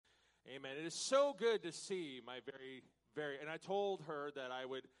Amen. It is so good to see my and I told her that I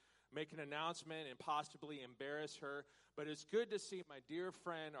would make an announcement and possibly embarrass her, but it's good to see my dear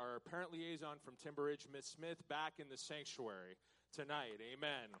friend, our parent liaison from Timber Ridge, Miss Smith, back in the sanctuary tonight.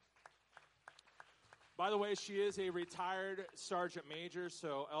 Amen. By the way, she is a retired sergeant major,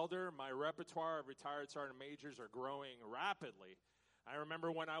 so Elder, my repertoire of retired sergeant majors are growing rapidly. I remember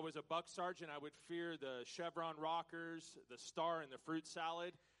when I was a buck sergeant, I would fear the Chevron rockers, the star, and the fruit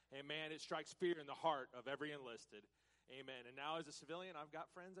salad. And man, it strikes fear in the heart of every enlisted. Amen. And now as a civilian, I've got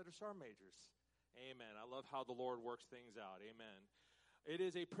friends that are sergeant majors. Amen. I love how the Lord works things out. Amen. It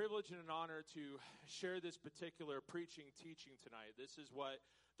is a privilege and an honor to share this particular teaching tonight. This is what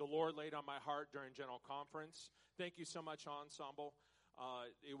the Lord laid on my heart during General Conference. Thank you so much, Ensemble.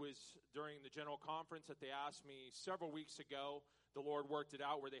 It was during the General Conference that they asked me several weeks ago. The Lord worked it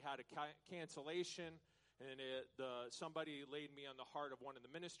out where they had a cancellation. And somebody laid me on the heart of one of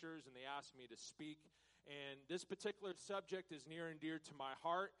the ministers, and they asked me to speak. And this particular subject is near and dear to my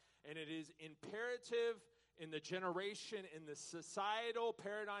heart, and it is imperative in the generation, in the societal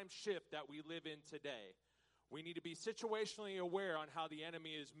paradigm shift that we live in today. We need to be situationally aware on how the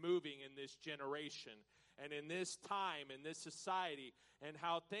enemy is moving in this generation and in this time, in this society, and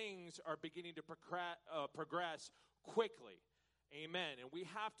how things are beginning to progress quickly. Amen. And we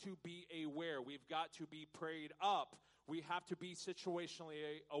have to be aware. We've got to be prayed up. We have to be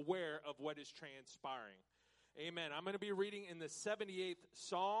situationally aware of what is transpiring. Amen. I'm going to be reading in the 78th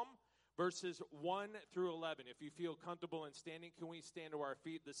Psalm, verses 1 through 11. If you feel comfortable in standing, can we stand to our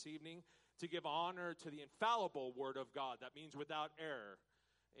feet this evening to give honor to the infallible Word of God? That means without error.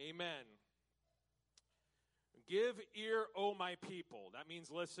 Amen. Give ear, O my people. That means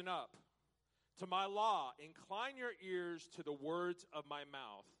listen up. To my law, incline your ears to the words of my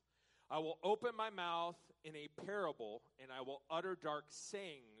mouth. I will open my mouth in a parable, and I will utter dark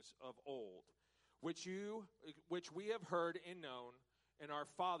sayings of old, which we have heard and known, and our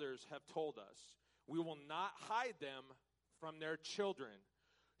fathers have told us. We will not hide them from their children,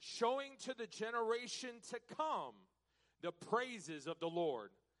 showing to the generation to come the praises of the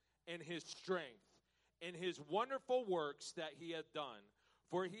Lord and his strength and his wonderful works that he hath done.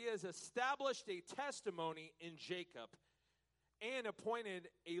 For he has established a testimony in Jacob and appointed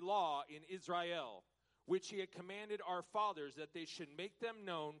a law in Israel, which he had commanded our fathers that they should make them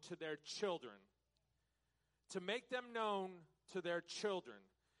known to their children. To make them known to their children,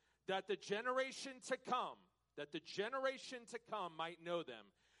 that the generation to come might know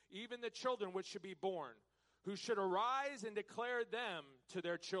them, even the children which should be born, who should arise and declare them to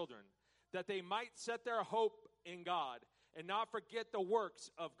their children, that they might set their hope in God, and not forget the works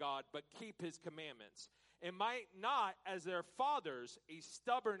of God, but keep his commandments, and might not, as their fathers, a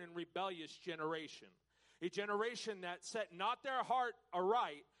stubborn and rebellious generation, a generation that set not their heart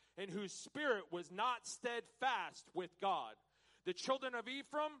aright, and whose spirit was not steadfast with God. The children of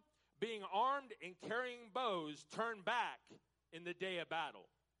Ephraim, being armed and carrying bows, turned back in the day of battle.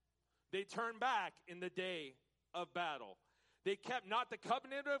 They turned back in the day of battle. They kept not the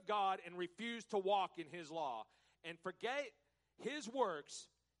covenant of God and refused to walk in his law, and forget his works,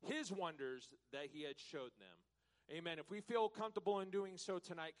 his wonders that he had showed them. Amen. If we feel comfortable in doing so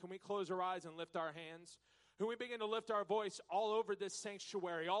tonight, can we close our eyes and lift our hands? Can we begin to lift our voice all over this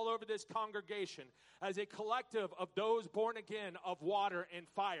sanctuary, all over this congregation, as a collective of those born again of water and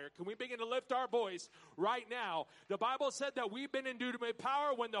fire? Can we begin to lift our voice right now? The Bible said that we've been endued with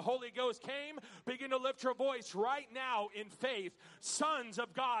power when the Holy Ghost came. Begin to lift your voice right now in faith. Sons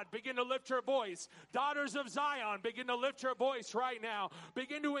of God, begin to lift your voice. Daughters of Zion, begin to lift your voice right now.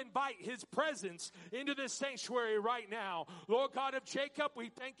 Begin to invite his presence into this sanctuary right now. Lord God of Jacob, we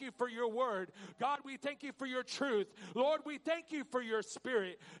thank you for your word. God, we thank you for your truth. Lord, we thank you for your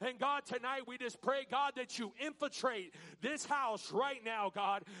spirit. And God, tonight we just pray, God, that you infiltrate this house right now,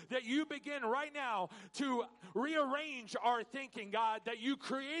 God, that you begin right now to rearrange our thinking, God, that you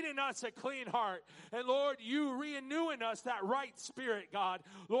create in us a clean heart. And Lord, you renew in us that right spirit, God.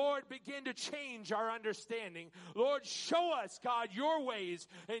 Lord, begin to change our understanding. Lord, show us, God, your ways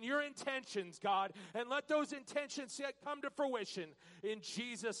and your intentions, God, and let those intentions come to fruition in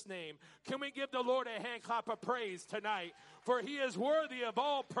Jesus' name. Can we give the Lord a hand clap of praise tonight? For he is worthy of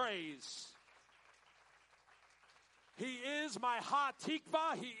all praise. He is my ha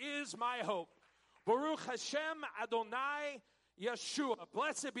tikva. He is my hope. Baruch Hashem Adonai Yeshua.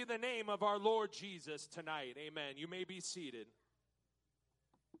 Blessed be the name of our Lord Jesus tonight. Amen. You may be seated.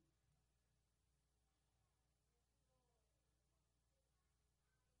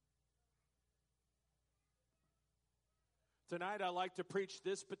 Tonight I'd like to preach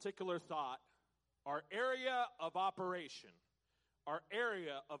this particular thought. Our area of operation. our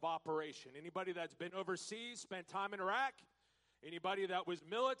area of operation. Anybody that's been overseas, spent time in Iraq, anybody that was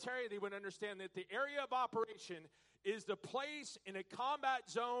military, they would understand that the area of operation is the place in a combat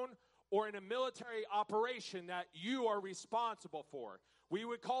zone or in a military operation that you are responsible for. We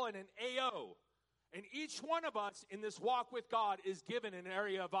would call it an AO. And each one of us in this walk with God is given an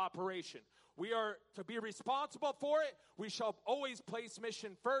area of operation. We are to be responsible for it. We shall always place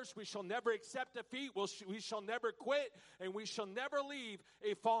mission first. We shall never accept defeat. We shall never quit. And we shall never leave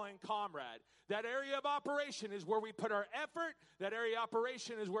a fallen comrade. That area of operation is where we put our effort. That area of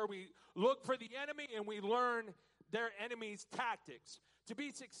operation is where we look for the enemy and we learn their enemy's tactics. To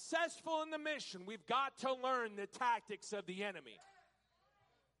be successful in the mission, we've got to learn the tactics of the enemy.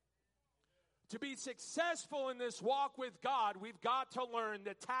 To be successful in this walk with God, we've got to learn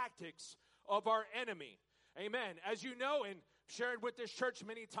the tactics of our enemy. Amen. As you know, and shared with this church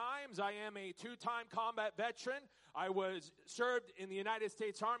many times, I am a 2-time combat veteran. I was served in the United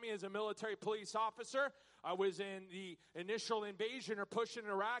States Army as a military police officer. I was in the initial invasion or push in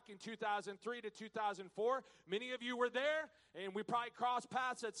Iraq in 2003 to 2004. Many of you were there, and we probably crossed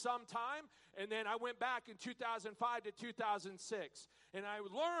paths at some time. And then I went back in 2005 to 2006. And I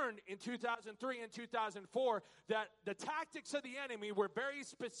learned in 2003 and 2004 that the tactics of the enemy were very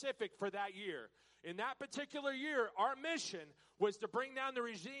specific for that year. In that particular year, our mission was to bring down the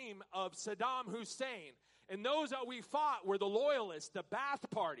regime of Saddam Hussein. And those that we fought were the loyalists, the Ba'ath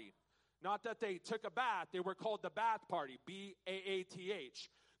Party. Not that they took a bath, they were called the Ba'ath Party, B-A-A-T-H.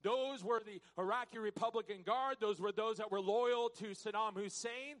 Those were the Iraqi Republican Guard. Those were those that were loyal to Saddam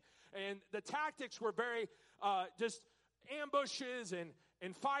Hussein. And the tactics were very just ambushes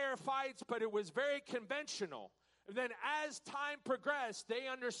and firefights, but it was very conventional. And then as time progressed, they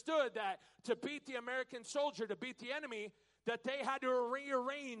understood that to beat the American soldier, to beat the enemy, that they had to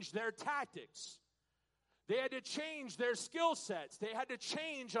rearrange their tactics. They had to change their skill sets. They had to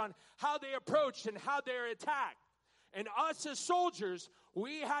change on how they approached and how they attacked. And us as soldiers,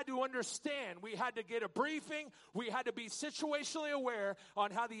 we had to understand. We had to get a briefing. We had to be situationally aware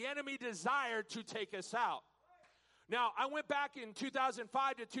on how the enemy desired to take us out. Now, I went back in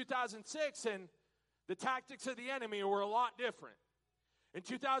 2005 to 2006, and the tactics of the enemy were a lot different. In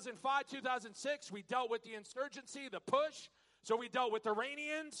 2005, 2006, we dealt with the insurgency, the push. So we dealt with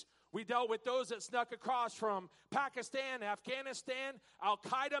Iranians. We dealt with those that snuck across from Pakistan, Afghanistan,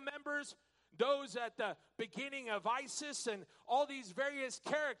 Al-Qaeda members, those at the beginning of ISIS, and all these various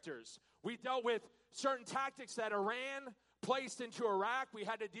characters. We dealt with certain tactics that Iran placed into Iraq. We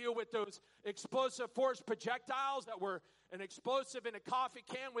had to deal with those explosive force projectiles that were an explosive in a coffee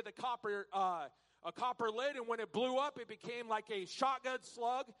can with a copper lid, and when it blew up, it became like a shotgun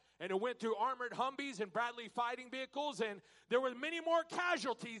slug, and it went through armored Humvees and Bradley fighting vehicles, and there were many more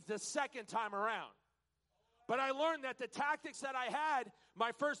casualties the second time around. But I learned that the tactics that I had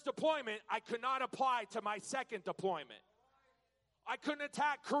my first deployment, I could not apply to my second deployment. I couldn't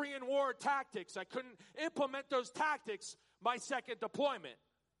attack Korean War tactics. I couldn't implement those tactics my second deployment.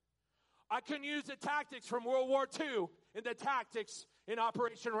 I couldn't use the tactics from World War II in the tactics in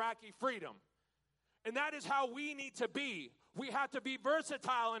Operation Iraqi Freedom. And that is how we need to be. We have to be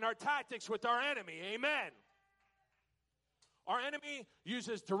versatile in our tactics with our enemy. Amen. Our enemy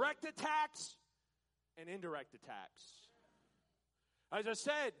uses direct attacks and indirect attacks. As I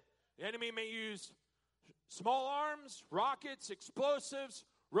said, the enemy may use small arms, rockets, explosives,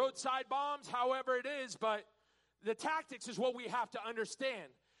 roadside bombs, however it is, but the tactics is what we have to understand.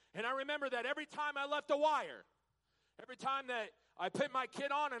 And I remember that every time I left the wire, every time that I put my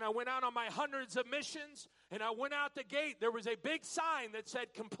kit on and I went out on my hundreds of missions and I went out the gate, there was a big sign that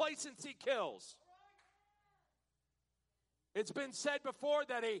said, "Complacency kills." It's been said before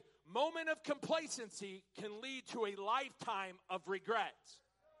that a moment of complacency can lead to a lifetime of regret.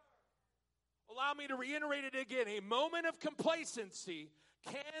 Allow me to reiterate it again. A moment of complacency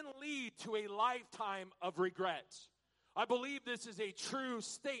can lead to a lifetime of regret. I believe this is a true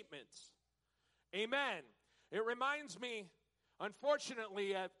statement. Amen. It reminds me,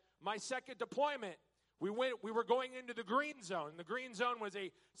 unfortunately, at my second deployment, we were going into the green zone. The green zone was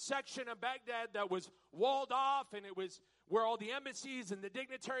a section of Baghdad that was walled off, and it was where all the embassies and the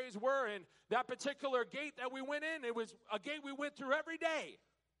dignitaries were. And that particular gate that we went in, it was a gate we went through every day.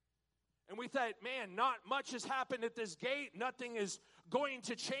 And we thought, man, not much has happened at this gate. Nothing is going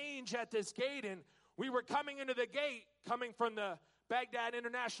to change at this gate. And we were coming into the gate, coming from the Baghdad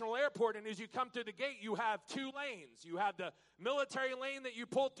International Airport, and as you come through the gate, you have two lanes. You have the military lane that you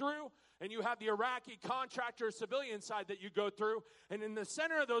pull through, and you have the Iraqi contractor civilian side that you go through. And in the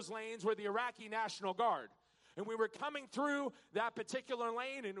center of those lanes were the Iraqi National Guard. And we were coming through that particular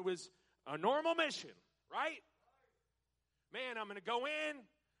lane, and it was a normal mission, right? Man, I'm going to go in.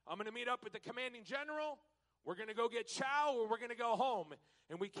 I'm going to meet up with the commanding general. We're going to go get chow, or we're going to go home.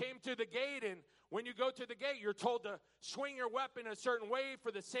 And we came to the gate, and when you go to the gate, you're told to swing your weapon a certain way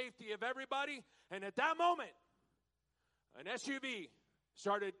for the safety of everybody. And at that moment, an SUV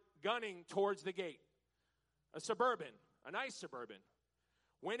started gunning towards the gate. A Suburban, a nice Suburban.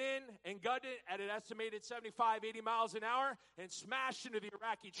 Went in and gunned it at an estimated 75, 80 miles an hour and smashed into the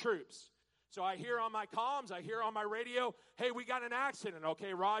Iraqi troops. So I hear on my comms, I hear on my radio, hey, we got an accident.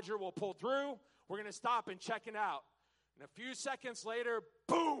 Okay, Roger, we'll pull through. We're going to stop and check it out. And a few seconds later,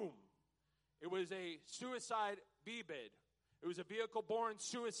 boom! It was a suicide V-bid. It was a vehicle-borne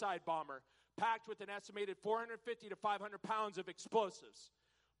suicide bomber packed with an estimated 450 to 500 pounds of explosives.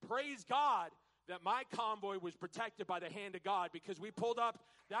 Praise God that my convoy was protected by the hand of God, because we pulled up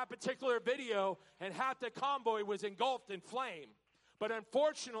that particular video and half the convoy was engulfed in flame. But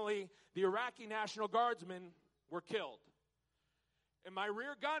unfortunately, the Iraqi National Guardsmen were killed. And my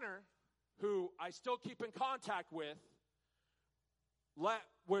rear gunner, who I still keep in contact with,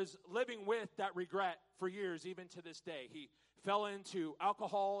 was living with that regret for years, even to this day. He fell into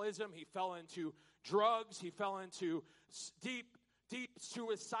alcoholism. He fell into drugs. He fell into deep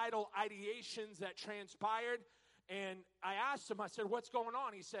suicidal ideations that transpired. And I asked him, I said, what's going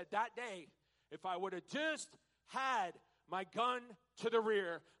on? He said, that day, if I would have just had my gun to the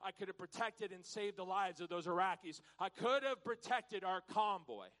rear, I could have protected and saved the lives of those Iraqis. I could have protected our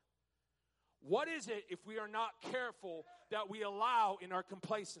convoy. What is it, if we are not careful, that we allow in our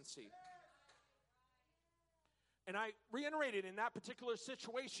complacency? And I reiterated, in that particular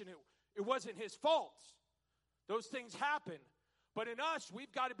situation, it wasn't his fault. Those things happen. But in us,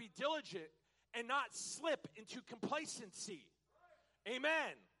 we've got to be diligent and not slip into complacency.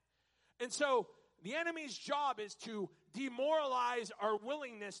 Amen. And so the enemy's job is to demoralize our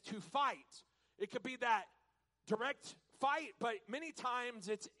willingness to fight. It could be that direct fight, but many times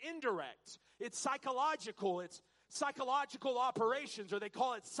it's indirect. It's psychological. It's psychological operations, or they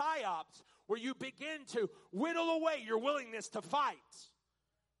call it psyops, where you begin to whittle away your willingness to fight.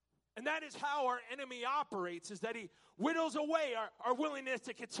 And that is how our enemy operates, is that he whittles away our willingness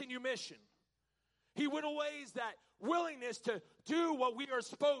to continue mission. He whittles away that willingness to do what we are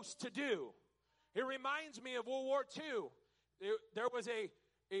supposed to do. It reminds me of World War II. There was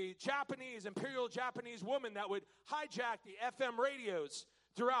a Japanese, imperial Japanese woman that would hijack the FM radios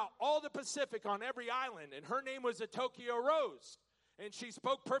throughout all the Pacific on every island. And her name was the Tokyo Rose. And she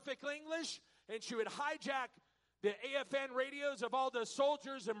spoke perfect English, and she would hijack the AFN radios of all the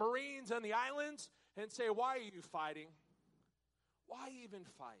soldiers and Marines on the islands and say, why are you fighting? Why even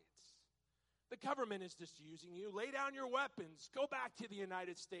fight? The government is just using you. Lay down your weapons. Go back to the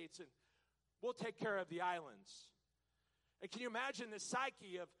United States, and we'll take care of the islands. And can you imagine the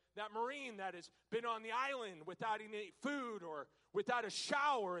psyche of that Marine that has been on the island without any food or without a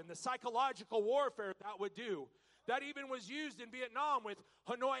shower, and the psychological warfare that would do? That even was used in Vietnam with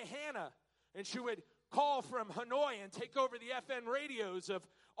Hanoi Hannah. And she would call from Hanoi and take over the FN radios of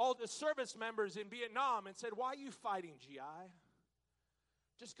all the service members in Vietnam and said, why are you fighting, GI?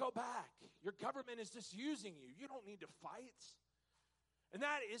 Just go back. Your government is just using you. You don't need to fight. And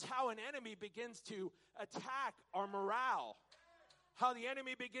that is how an enemy begins to attack our morale. How the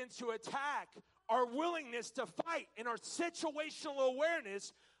enemy begins to attack our willingness to fight and our situational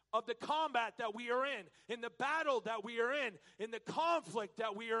awareness of the combat that we are in the battle that we are in the conflict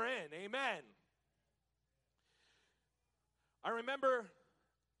that we are in. Amen. I remember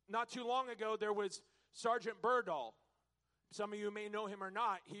not too long ago there was Sergeant Berdahl. Some of you may know him or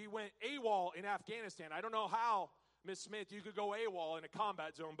not. He went AWOL in Afghanistan. I don't know how, Miss Smith, you could go AWOL in a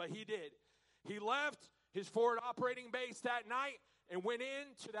combat zone, but he did. He left his forward operating base that night and went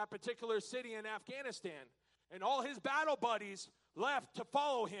into that particular city in Afghanistan. And all his battle buddies left to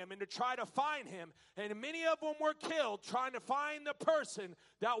follow him and to try to find him. And many of them were killed trying to find the person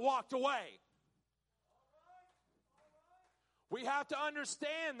that walked away. We have to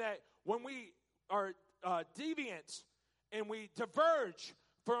understand that when we are deviant and we diverge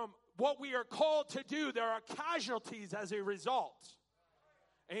from what we are called to do, there are casualties as a result.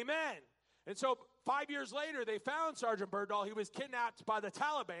 Amen. And so 5 years later, they found Sergeant Berdahl. He was kidnapped by the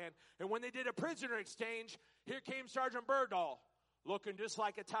Taliban. And when they did a prisoner exchange, here came Sergeant Berdahl, looking just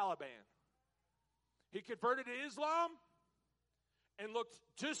like a Taliban. He converted to Islam and looked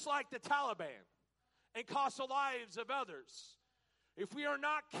just like the Taliban and cost the lives of others. If we are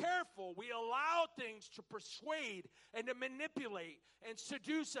not careful, we allow things to persuade and to manipulate and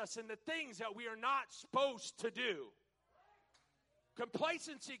seduce us into things that we are not supposed to do.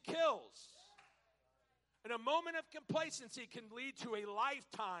 Complacency kills. And a moment of complacency can lead to a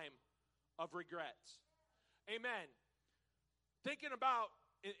lifetime of regrets. Amen. thinking about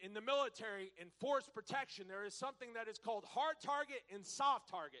in the military, in force protection, there is something that is called hard target and soft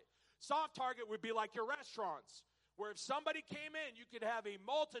target. Soft target would be like your restaurants, where if somebody came in, you could have a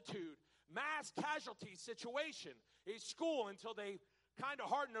multitude, mass casualty situation. A school, until they kind of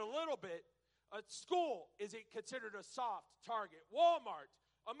harden a little bit, a school is considered a soft target. Walmart,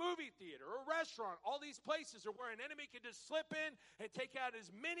 a movie theater, a restaurant, all these places are where an enemy can just slip in and take out as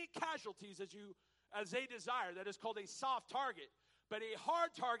many casualties as they desire. That is called a soft target. But a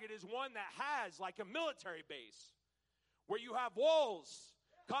hard target is one that has like a military base, where you have walls,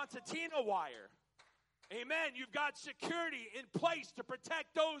 concertina wire. Amen. You've got security in place to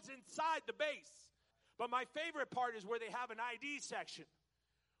protect those inside the base. But my favorite part is where they have an ID section,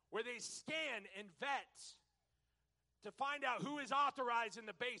 where they scan and vet to find out who is authorized in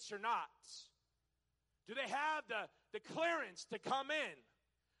the base or not. Do they have the clearance to come in?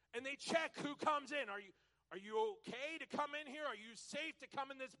 And they check who comes in. Are you okay to come in here? Are you safe to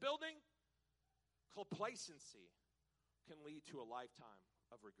come in this building? Complacency can lead to a lifetime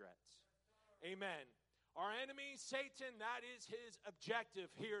of regrets. Amen. Our enemy, Satan, that is his objective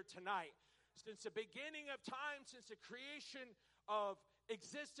here tonight. Since the beginning of time, since the creation of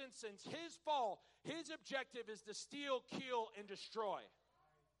existence, since his fall, his objective is to steal, kill, and destroy.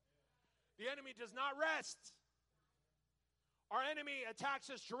 The enemy does not rest. Our enemy attacks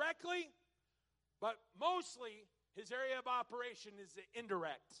us directly, but mostly his area of operation is the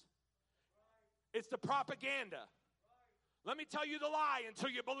indirect. It's the propaganda. Let me tell you the lie until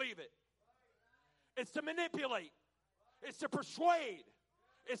you believe it. It's to manipulate. It's to persuade.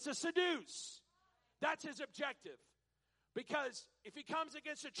 It's to seduce. That's his objective. Because if he comes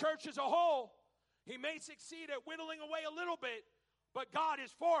against the church as a whole, he may succeed at whittling away a little bit, but God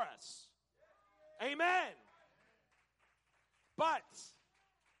is for us. Amen. But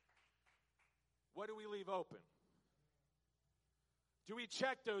what do we leave open? Do we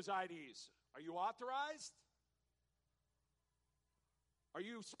check those IDs? Are you authorized? Are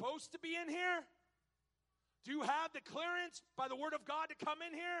you supposed to be in here? Do you have the clearance by the word of God to come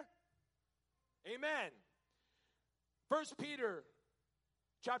in here? Amen. 1 Peter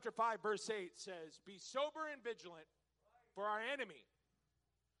chapter 5, verse 8 says, "Be sober and vigilant, for our enemy,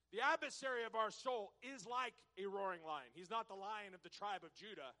 the adversary of our soul, is like a roaring lion." He's not the lion of the tribe of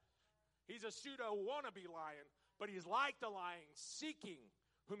Judah. He's a pseudo wannabe lion, but he's like the lion, seeking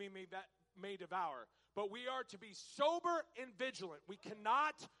whom he may devour. But we are to be sober and vigilant. We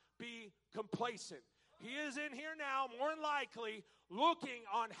cannot be complacent. He is in here now, more than likely, looking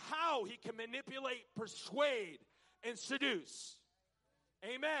on how he can manipulate, persuade, and seduce.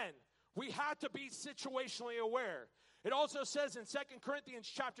 Amen. We have to be situationally aware. It also says in 2 Corinthians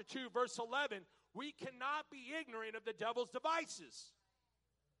chapter 2, verse 11, we cannot be ignorant of the devil's devices.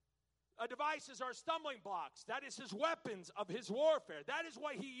 Devices are stumbling blocks. That is his weapons of his warfare. That is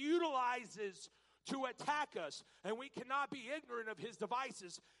what he utilizes to attack us. And we cannot be ignorant of his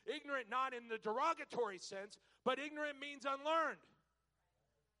devices. Ignorant not in the derogatory sense, but ignorant means unlearned.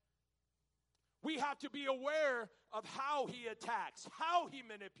 We have to be aware of how he attacks, how he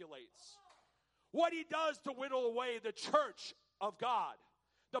manipulates, what he does to whittle away the church of God,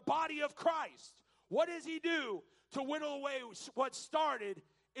 the body of Christ. What does he do to whittle away what started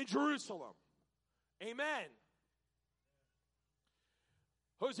in Jerusalem? Amen.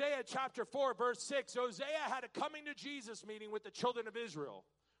 Hosea chapter 4, verse 6. Hosea had a coming to Jesus meeting with the children of Israel.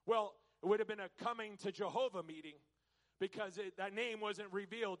 Well, it would have been a coming to Jehovah meeting because that name wasn't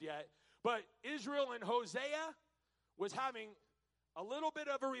revealed yet. But Israel and Hosea was having a little bit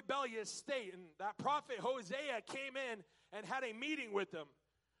of a rebellious state. And that prophet Hosea came in and had a meeting with them.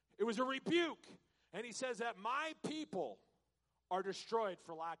 It was a rebuke. And he says that my people are destroyed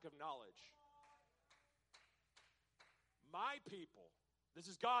for lack of knowledge. My people. This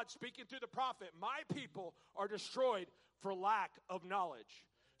is God speaking through the prophet. My people are destroyed for lack of knowledge.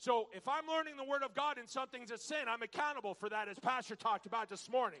 So if I'm learning the word of God and something's a sin, I'm accountable for that, as Pastor talked about this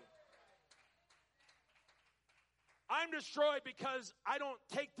morning. I'm destroyed because I don't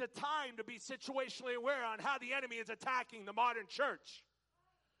take the time to be situationally aware on how the enemy is attacking the modern church.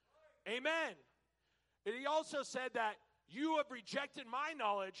 Amen. And he also said that you have rejected my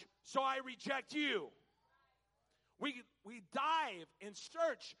knowledge, so I reject you. We dive and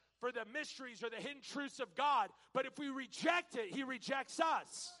search for the mysteries or the hidden truths of God, but if we reject it, he rejects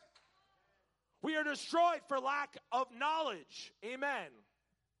us. We are destroyed for lack of knowledge. Amen.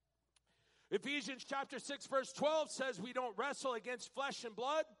 Ephesians chapter 6, verse 12 says we don't wrestle against flesh and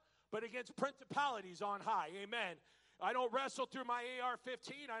blood, but against principalities on high. Amen. I don't wrestle through my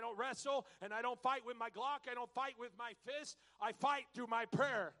AR-15. I don't wrestle, and I don't fight with my Glock. I don't fight with my fist. I fight through my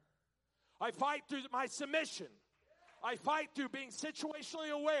prayer. I fight through my submission. I fight through being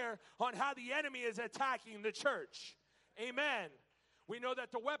situationally aware on how the enemy is attacking the church. Amen. We know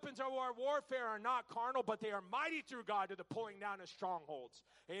that the weapons of our warfare are not carnal, but they are mighty through God to the pulling down of strongholds.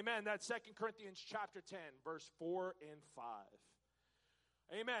 Amen. That's 2 Corinthians chapter 10, verse 4 and 5.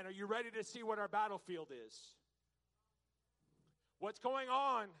 Amen. Are you ready to see what our battlefield is? What's going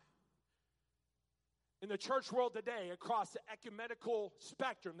on in the church world today across the ecumenical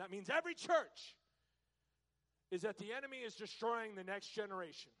spectrum, that means every church, is that the enemy is destroying the next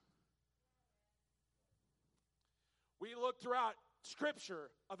generation. We look throughout Scripture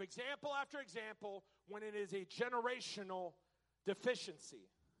of example after example when it is a generational deficiency.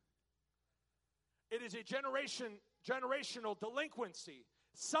 It is a generational delinquency.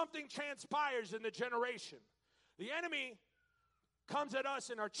 Something transpires in the generation. The enemy comes at us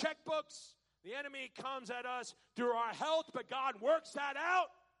in our checkbooks. The enemy comes at us through our health, but God works that out.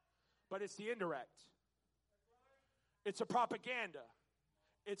 But it's the indirect. It's the propaganda.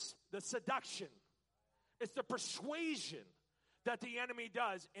 It's the seduction. It's the persuasion that the enemy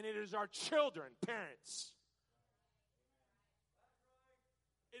does, and it is our children, parents.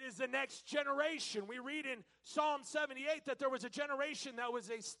 It is the next generation. We read in Psalm 78 that there was a generation that was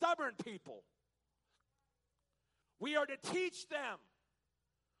a stubborn people. We are to teach them.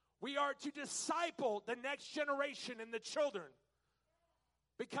 We are to disciple the next generation and the children.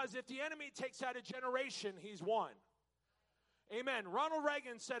 Because if the enemy takes out a generation, he's won. Amen. Ronald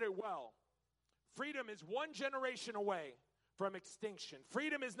Reagan said it well. Freedom is one generation away from extinction.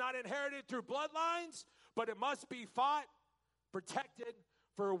 Freedom is not inherited through bloodlines, but it must be fought, protected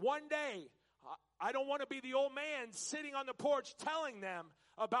for one day. I don't want to be the old man sitting on the porch telling them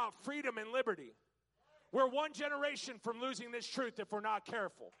about freedom and liberty. We're one generation from losing this truth if we're not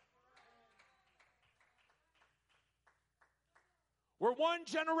careful. We're one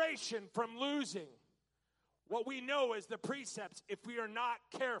generation from losing what we know as the precepts if we are not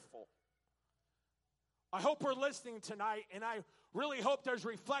careful. I hope we're listening tonight, and I really hope there's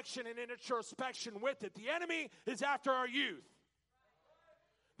reflection and introspection with it. The enemy is after our youth.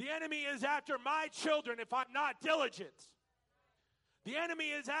 The enemy is after my children if I'm not diligent. The enemy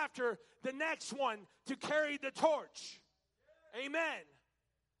is after the next one to carry the torch. Amen.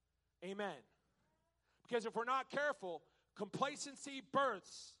 Amen. Because if we're not careful, complacency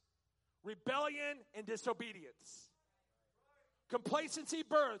births rebellion and disobedience. Complacency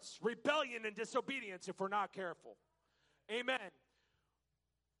births rebellion and disobedience if we're not careful. Amen.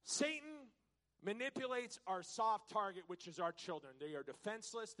 Satan manipulates our soft target, which is our children. They are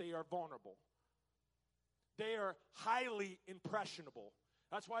defenseless. They are vulnerable. They are highly impressionable.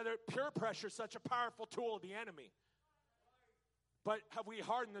 That's why peer pressure is such a powerful tool of the enemy. But have we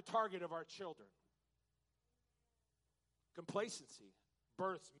hardened the target of our children? Complacency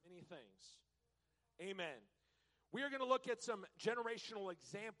births many things. Amen. We are going to look at some generational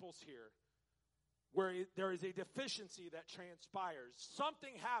examples here where there is a deficiency that transpires.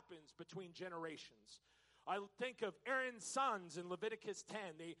 Something happens between generations. I think of Aaron's sons in Leviticus 10.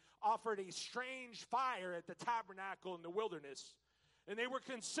 They offered a strange fire at the tabernacle in the wilderness, and they were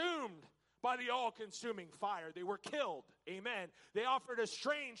consumed by the all-consuming fire. They were killed. Amen. They offered a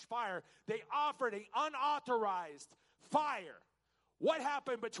strange fire. They offered an unauthorized fire. What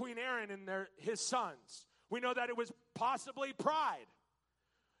happened between Aaron and his sons? We know that it was possibly pride.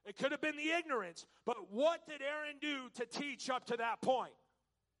 It could have been the ignorance. But what did Aaron do to teach up to that point?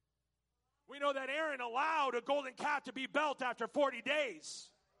 We know that Aaron allowed a golden calf to be built after 40 days.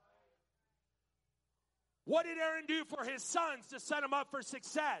 What did Aaron do for his sons to set them up for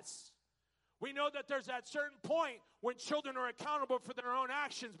success? We know that there's that certain point when children are accountable for their own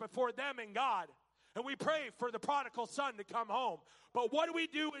actions before them and God. And we pray for the prodigal son to come home. But what do we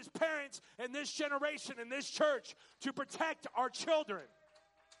do as parents in this generation, in this church, to protect our children?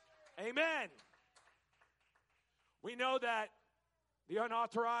 Amen. We know that the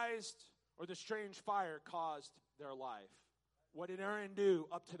unauthorized or the strange fire caused their life. What did Aaron do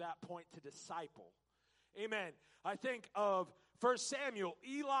up to that point to disciple? Amen. I think of 1 Samuel,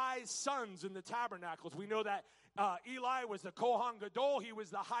 Eli's sons in the tabernacles. We know that Eli was the Kohen Gadol. He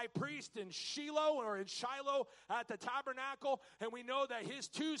was the high priest in Shiloh at the tabernacle. And we know that his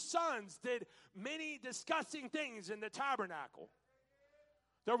two sons did many disgusting things in the tabernacle.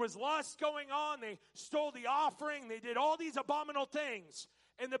 There was lust going on. They stole the offering. They did all these abominable things.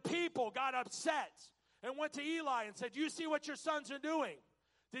 And the people got upset and went to Eli and said, "You see what your sons are doing?"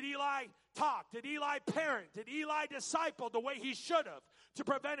 Did Eli talk? Did Eli parent? Did Eli disciple the way he should have to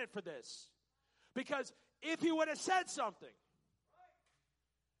prevent it for this? Because if he would have said something,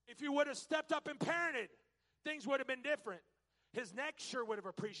 if he would have stepped up and parented, things would have been different. His neck sure would have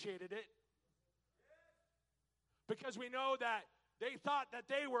appreciated it. Because we know that they thought that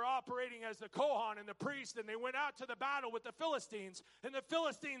they were operating as the Kohan and the priest, and they went out to the battle with the Philistines, and the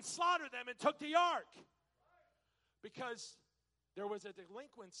Philistines slaughtered them and took the ark. Because there was a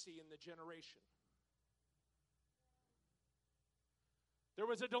delinquency in the generation. There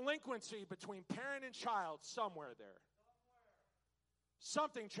was a delinquency between parent and child somewhere there.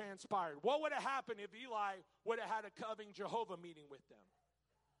 Something transpired. What would have happened if Eli would have had a Coving Jehovah meeting with them?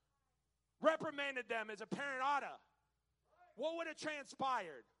 Reprimanded them as a parent oughta. What would have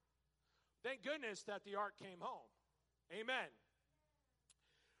transpired? Thank goodness that the ark came home. Amen.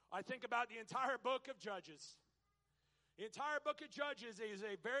 I think about the entire book of Judges. The entire book of Judges is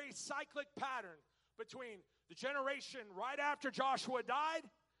a very cyclic pattern between the generation right after Joshua died.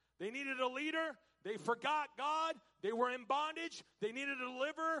 They needed a leader. They forgot God. They were in bondage. They needed a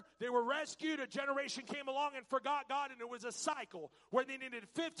deliverer. They were rescued. A generation came along and forgot God, and it was a cycle where they needed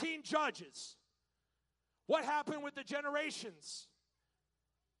 15 judges. What happened with the generations?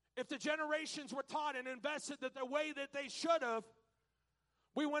 If the generations were taught and invested the way that they should have,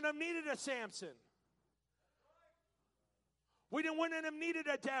 we wouldn't have needed a Samson. We wouldn't have needed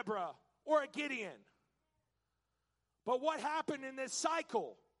a Deborah or a Gideon. But what happened in this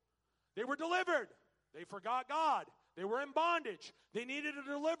cycle? They were delivered. They forgot God. They were in bondage. They needed a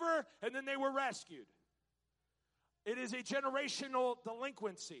deliverer, and then they were rescued. It is a generational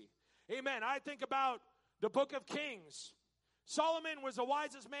delinquency. Amen. I think about the book of Kings. Solomon was the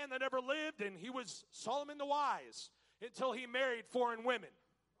wisest man that ever lived, and he was Solomon the Wise until he married foreign women.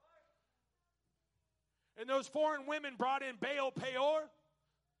 And those foreign women brought in Baal Peor,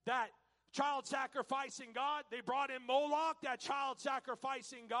 that child sacrificing God. They brought in Moloch, that child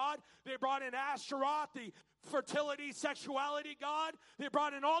sacrificing God. They brought in Ashtaroth, the fertility, sexuality God. They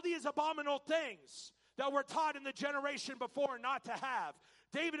brought in all these abominable things that were taught in the generation before not to have.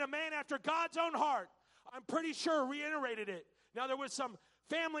 David, a man after God's own heart, I'm pretty sure reiterated it. Now, there was some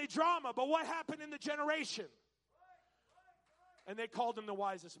family drama, but what happened in the generation? And they called him the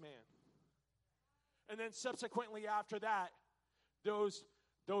wisest man. And then subsequently after that, those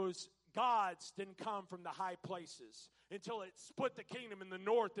gods didn't come from the high places until it split the kingdom in the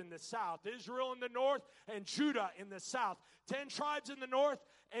north and the south. Israel in the north and Judah in the south. 10 tribes in the north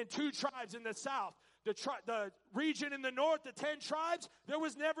and 2 tribes in the south. The region in the north, the 10 tribes, there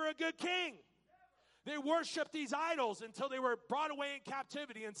was never a good king. They worshiped these idols until they were brought away in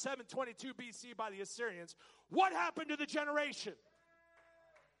captivity in 722 BC by the Assyrians. What happened to the generation?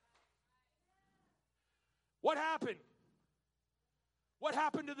 What happened? What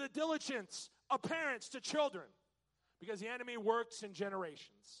happened to the diligence of parents to children? Because the enemy works in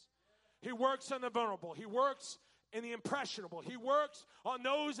generations. He works on the vulnerable. He works in the impressionable. He works on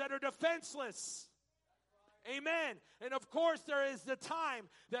those that are defenseless. Amen. And of course, there is the time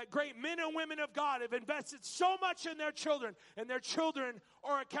that great men and women of God have invested so much in their children, and their children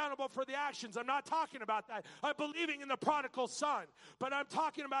are accountable for the actions. I'm not talking about that. I'm believing in the prodigal son. But I'm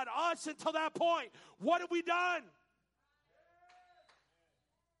talking about us until that point. What have we done?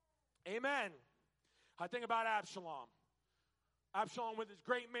 Amen. I think about Absalom. Absalom with his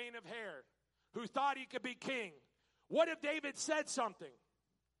great mane of hair, who thought he could be king. What if David said something?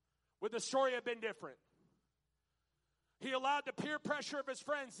 Would the story have been different? He allowed the peer pressure of his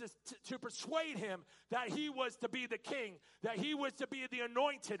friends to persuade him that he was to be the king, that he was to be the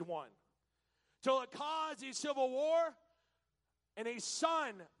anointed one. Till it caused a civil war and a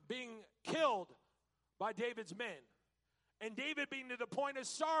son being killed by David's men. And David being to the point of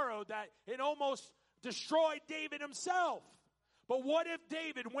sorrow that it almost destroyed David himself. But what if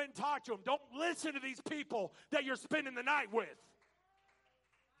David went and talked to him? Don't listen to these people that you're spending the night with.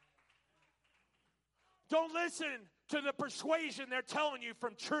 Don't listen to the persuasion they're telling you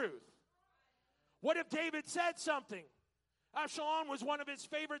from truth. What if David said something? Absalom was one of his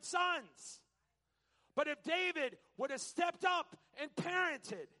favorite sons. But if David would have stepped up and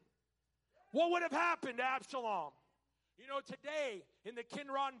parented, what would have happened to Absalom? You know, today in the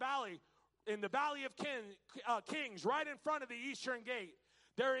Kidron Valley, in the Valley of Kings, right in front of the Eastern Gate,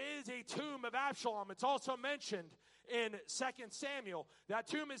 there is a tomb of Absalom. It's also mentioned in 2 Samuel. That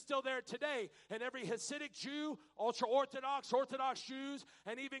tomb is still there today. And every Hasidic Jew, ultra-Orthodox, Orthodox Jews,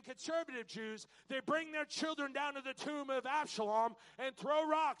 and even conservative Jews, they bring their children down to the tomb of Absalom and throw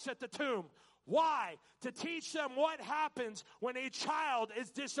rocks at the tomb. Why? To teach them what happens when a child is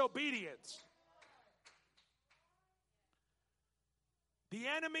disobedient. The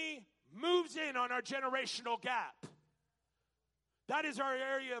enemy moves in on our generational gap. That is our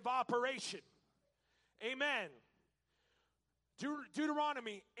area of operation. Amen.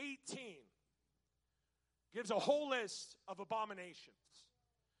 Deuteronomy 18 gives a whole list of abominations.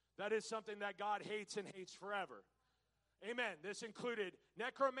 That is something that God hates and hates forever. Amen. This included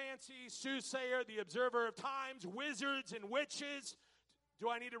necromancy, soothsayer, the observer of times, wizards and witches. Do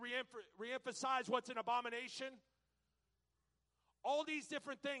I need to reemphasize what's an abomination? All these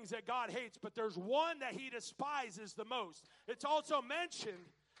different things that God hates, but there's one that he despises the most. It's also mentioned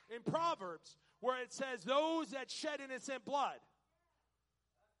in Proverbs where it says those that shed innocent blood.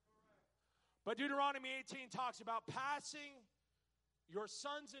 But Deuteronomy 18 talks about passing your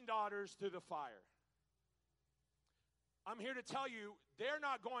sons and daughters through the fire. I'm here to tell you, they're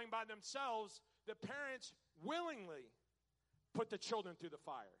not going by themselves. The parents willingly put the children through the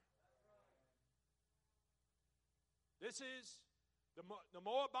fire. This is the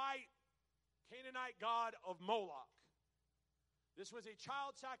Moabite, Canaanite god of Moloch. This was a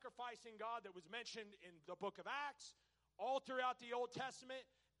child sacrificing god that was mentioned in the book of Acts, all throughout the Old Testament,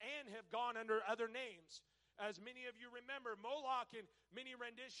 and have gone under other names. As many of you remember, Moloch, in many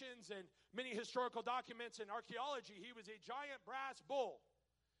renditions and many historical documents and archaeology, he was a giant brass bull.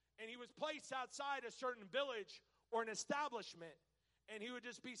 And he was placed outside a certain village or an establishment. And he would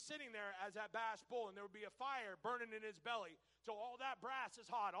just be sitting there as that brass bull, and there would be a fire burning in his belly. So all that brass is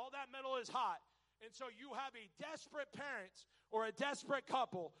hot, all that metal is hot. And so you have a desperate parents or a desperate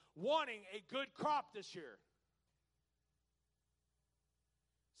couple wanting a good crop this year.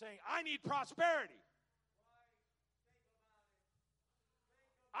 Saying, I need prosperity.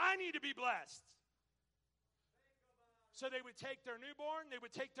 I need to be blessed. So they would take their newborn, they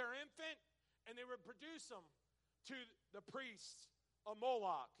would take their infant, and they would produce them to the priests of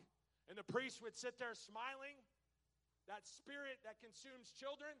Moloch. And the priest would sit there smiling, that spirit that consumes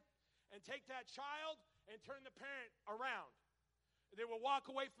children, and take that child and turn the parent around. They would walk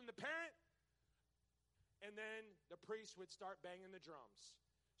away from the parent, and then the priest would start banging the drums,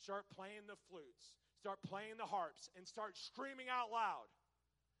 start playing the flutes, start playing the harps, and start screaming out loud.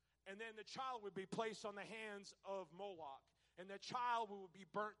 And then the child would be placed on the hands of Moloch. And the child would be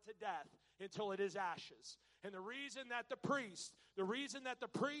burnt to death until it is ashes. And the reason that the priest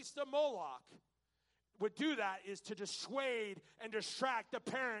of Moloch would do that is to dissuade and distract the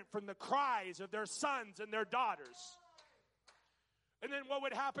parent from the cries of their sons and their daughters. And then what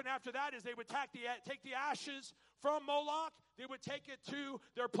would happen after that is they would take the ashes from Moloch, they would take it to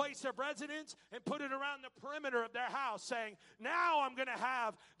their place of residence and put it around the perimeter of their house, saying, now I'm going to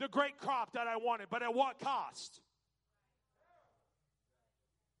have the great crop that I wanted, but at what cost?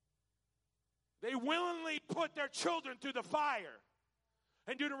 They willingly put their children through the fire.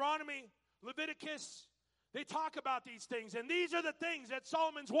 In Deuteronomy, Leviticus, they talk about these things, and these are the things that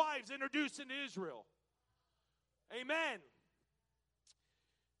Solomon's wives introduced into Israel. Amen.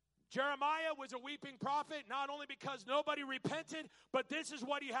 Jeremiah was a weeping prophet, not only because nobody repented, but this is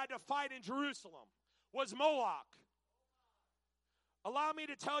what he had to fight in Jerusalem, was Moloch. Allow me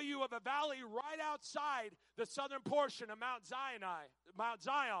to tell you of a valley right outside the southern portion of Mount Zion,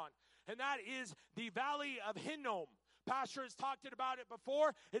 and that is the Valley of Hinnom. Pastor has talked about it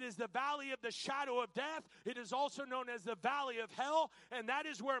before. It is the valley of the shadow of death. It is also known as the valley of hell, and that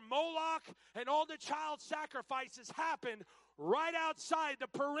is where Moloch and all the child sacrifices happened, right outside the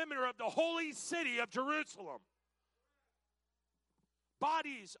perimeter of the holy city of Jerusalem.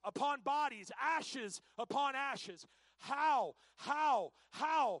 Bodies upon bodies, ashes upon ashes. How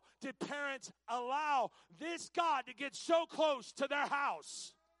did parents allow this God to get so close to their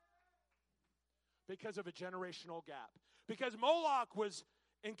house? Because of a generational gap. Because Moloch was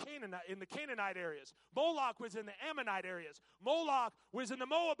in the Canaanite areas. Moloch was in the Ammonite areas. Moloch was in the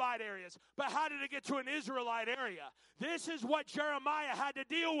Moabite areas. But how did it get to an Israelite area? This is what Jeremiah had to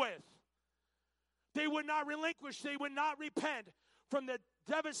deal with. They would not relinquish, they would not repent from the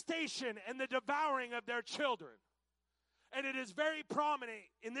devastation and the devouring of their children. And it is very prominent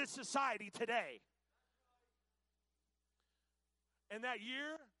in this society today. And that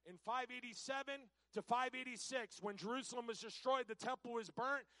year, in 587 to 586, when Jerusalem was destroyed, the temple was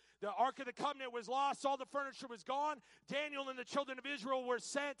burnt, the Ark of the Covenant was lost, all the furniture was gone. Daniel and the children of Israel were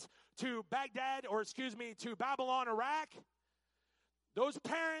sent to to Babylon, Iraq. Those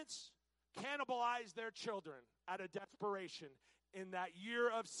parents cannibalized their children out of desperation in that year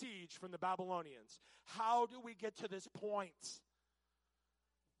of siege from the Babylonians. How do we get to this point?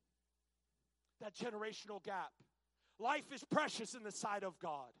 That generational gap. Life is precious in the sight of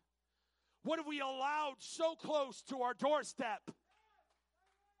God. What have we allowed so close to our doorstep?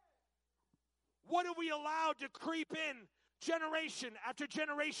 What have we allowed to creep in generation after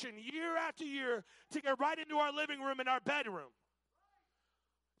generation, year after year, to get right into our living room and our bedroom?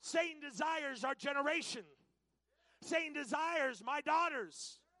 Satan desires our generation. Satan desires my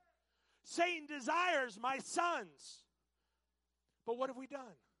daughters. Satan desires my sons. But what have we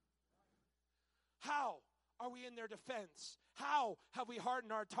done? How are we in their defense? How have we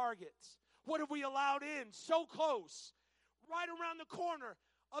hardened our targets? What have we allowed in so close, right around the corner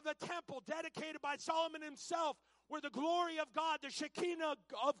of a temple dedicated by Solomon himself, where the glory of God, the Shekinah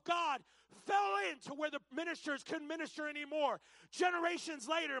of God, fell into where the ministers couldn't minister anymore. Generations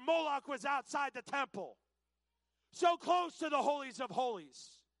later, Moloch was outside the temple, so close to the holies of holies.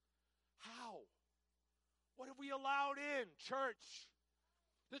 How? What have we allowed in, church?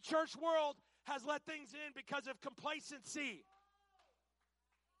 The church world has let things in because of complacency.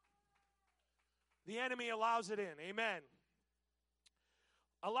 The enemy allows it in. Amen.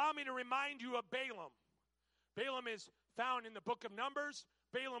 Allow me to remind you of Balaam. Balaam is found in the book of Numbers.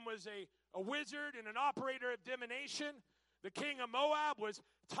 Balaam was a wizard and an operator of divination. The king of Moab was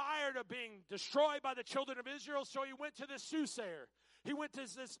tired of being destroyed by the children of Israel, so he went to the soothsayer. He went to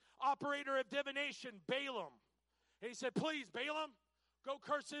this operator of divination, Balaam. And he said, please, Balaam, go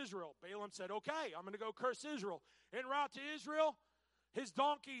curse Israel. Balaam said, okay, I'm going to go curse Israel. En route to Israel, his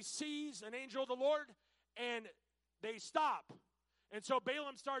donkey sees an angel of the Lord, and they stop. And so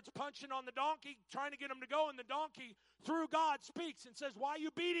Balaam starts punching on the donkey, trying to get him to go, and the donkey, through God, speaks and says, why are you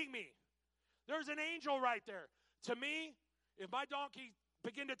beating me? There's an angel right there. To me, if my donkey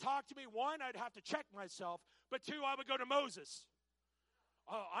began to talk to me, one, I'd have to check myself, but two, I would go to Moses.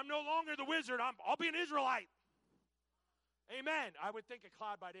 I'm no longer the wizard. I'll be an Israelite. Amen. I would think a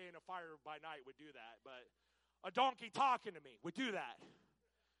cloud by day and a fire by night would do that, but a donkey talking to me would do that.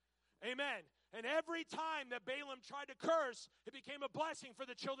 Amen. And every time that Balaam tried to curse, it became a blessing for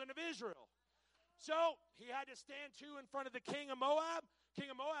the children of Israel. So he had to stand too in front of the king of Moab. King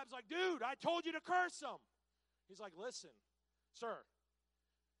of Moab's like, dude, I told you to curse them. He's like, listen, sir,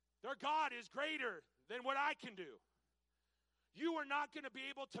 their God is greater than what I can do. You are not going to be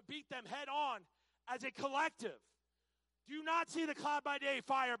able to beat them head on as a collective. Do you not see the cloud by day,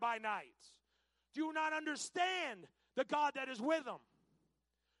 fire by night? Do you not understand the God that is with them?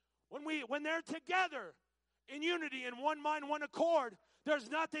 When they're together in unity, in one mind, one accord,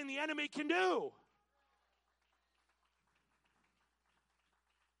 there's nothing the enemy can do.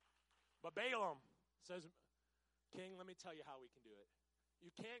 But Balaam says, King, let me tell you how we can do it.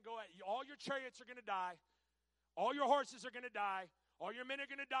 You can't go all your chariots are going to die. All your horses are going to die. All your men are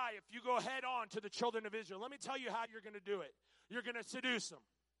going to die if you go head on to the children of Israel. Let me tell you how you're going to do it. You're going to seduce them.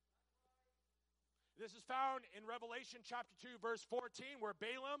 This is found in Revelation chapter 2, verse 14, where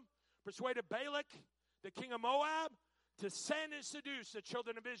Balaam persuaded Balak, the king of Moab, to send and seduce the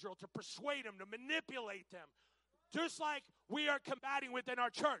children of Israel, to persuade them, to manipulate them, just like we are combating within our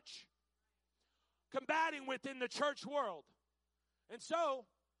church, combating within the church world. And so,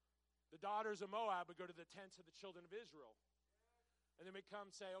 the daughters of Moab would go to the tents of the children of Israel. And then we come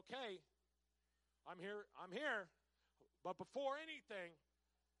and say, okay, I'm here. But before anything,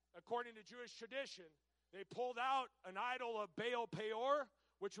 according to Jewish tradition, they pulled out an idol of Baal Peor,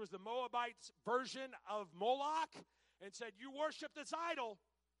 which was the Moabites' version of Moloch, and said, you worship this idol,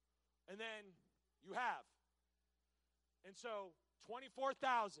 and then you have. And so,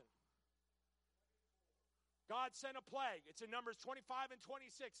 24,000. God sent a plague. It's in Numbers 25 and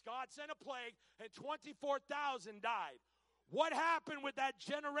 26. God sent a plague, and 24,000 died. What happened with that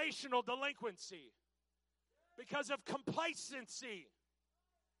generational delinquency? Because of complacency.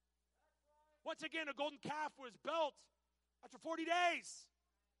 Once again, a golden calf was built after 40 days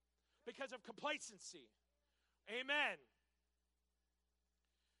because of complacency. Amen.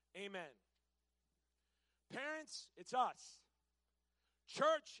 Amen. Parents, it's us.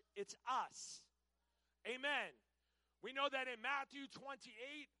 Church, it's us. Amen. We know that in Matthew 28,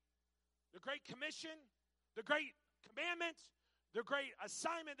 the Great Commission, the Great Commandment, the great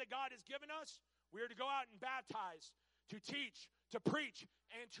assignment that God has given us, we are to go out and baptize, to teach, to preach,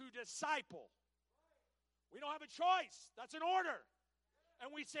 and to disciple. We don't have a choice. That's an order.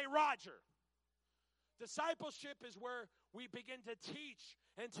 And we say, Roger. Discipleship is where we begin to teach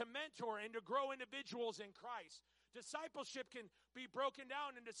and to mentor and to grow individuals in Christ. Discipleship can be broken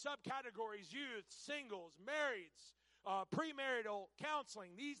down into subcategories: youth, singles, marrieds, premarital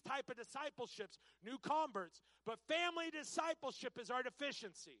counseling, these type of discipleships, new converts. But family discipleship is our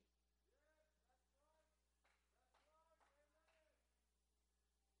deficiency.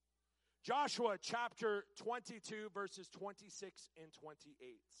 Joshua chapter 22, verses 26 and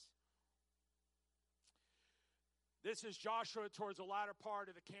 28. This is Joshua towards the latter part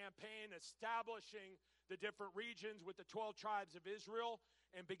of the campaign, establishing the different regions with the 12 tribes of Israel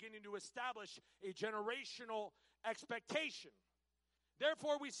and beginning to establish a generational expectation.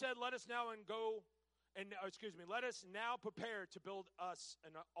 Therefore, we said, let us now prepare to build us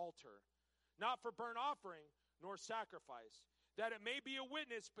an altar, not for burnt offering nor sacrifice. that it may be a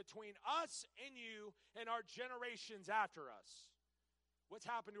witness between us and you and our generations after us. What's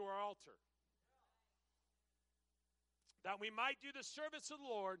happened to our altar? That we might do the service of the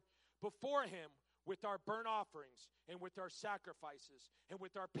Lord before him with our burnt offerings and with our sacrifices and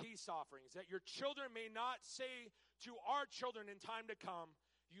with our peace offerings, that your children may not say to our children in time to come,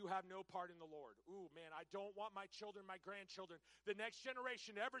 you have no part in the Lord. Ooh, man, I don't want my children, my grandchildren, the next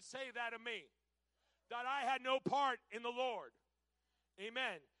generation to ever say that of me, that I had no part in the Lord.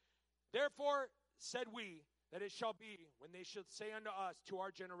 Amen. Therefore said we, that it shall be when they shall say unto us, to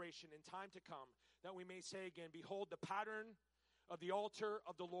our generation in time to come, that we may say again, behold, the pattern of the altar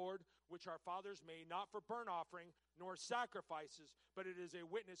of the Lord, which our fathers made, not for burnt offering, nor sacrifices, but it is a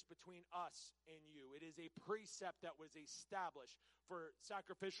witness between us and you. It is a precept that was established for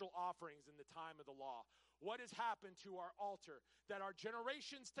sacrificial offerings in the time of the law. What has happened to our altar? That our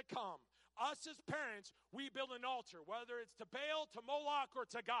generations to come, us as parents, we build an altar, whether it's to Baal, to Moloch, or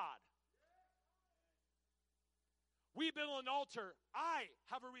to God. We build an altar. I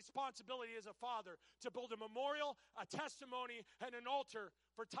have a responsibility as a father to build a memorial, a testimony, and an altar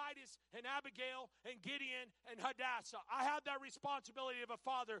for Titus and Abigail and Gideon and Hadassah. I have that responsibility of a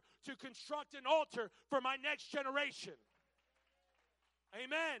father to construct an altar for my next generation.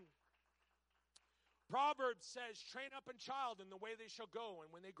 Amen. Proverbs says, train up a child in the way they shall go, and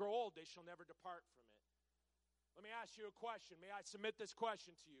when they grow old, they shall never depart from it. Let me ask you a question. May I submit this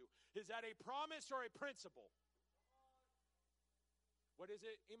question to you? Is that a promise or a principle? What is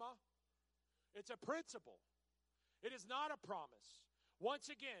it, Ima? It's a principle. It is not a promise. Once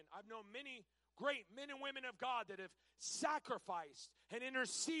again, I've known many great men and women of God that have sacrificed and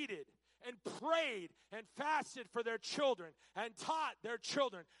interceded and prayed and fasted for their children and taught their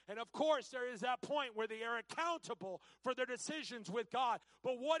children. And of course, there is that point where they are accountable for their decisions with God.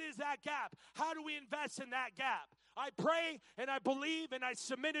 But what is that gap? How do we invest in that gap? I pray and I believe and I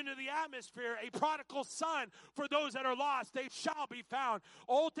submit into the atmosphere a prodigal son for those that are lost. They shall be found.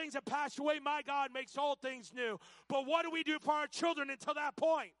 Old things have passed away. My God makes all things new. But what do we do for our children until that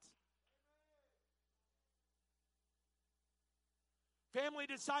point? Family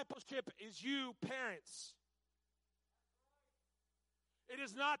discipleship is you, parents. It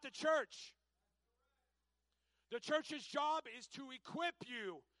is not the church. The church's job is to equip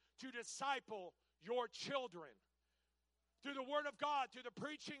you to disciple your children. Through the Word of God, through the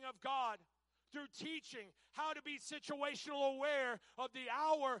preaching of God, through teaching how to be situational aware of the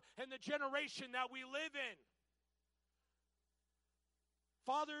hour and the generation that we live in.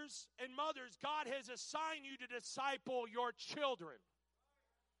 Fathers and mothers, God has assigned you to disciple your children.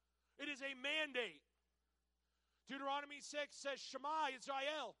 It is a mandate. Deuteronomy 6 says, Shema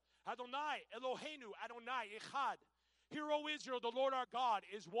Israel, Adonai, Eloheinu, Adonai, Echad. Hear, O Israel, the Lord our God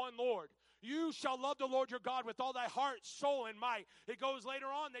is one Lord. You shall love the Lord your God with all thy heart, soul, and might. It goes later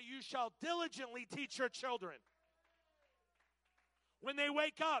on that you shall diligently teach your children. When they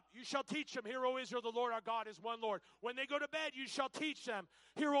wake up, you shall teach them, Hear, O Israel, the Lord our God is one Lord. When they go to bed, you shall teach them,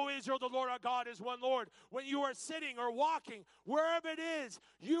 Hear, O Israel, the Lord our God is one Lord. When you are sitting or walking, wherever it is,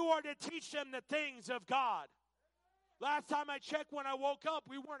 you are to teach them the things of God. Last time I checked when I woke up,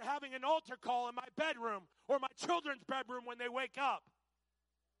 we weren't having an altar call in my bedroom or my children's bedroom when they wake up.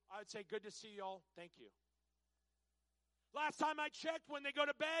 I would say, good to see y'all. Thank you. Last time I checked, when they go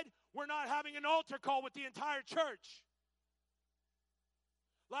to bed, we're not having an altar call with the entire church.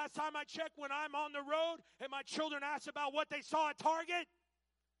 Last time I checked, when I'm on the road and my children ask about what they saw at Target,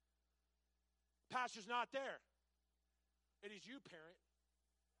 pastor's not there. It is you, parent.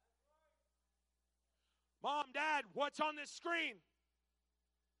 Mom, Dad, what's on this screen?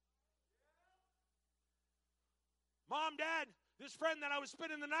 Mom, Dad, this friend that I was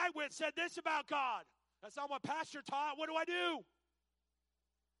spending the night with said this about God. That's not what pastor taught. What do I do?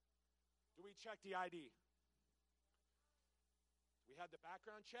 Do we check the ID? We had the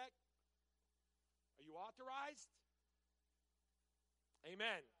background check. Are you authorized?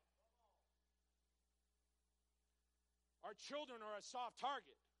 Amen. Our children are a soft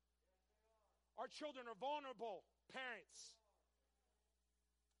target. Our children are vulnerable parents.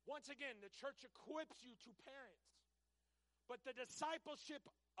 Once again, the church equips you to parents. But the discipleship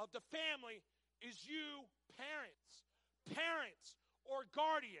of the family is you, parents or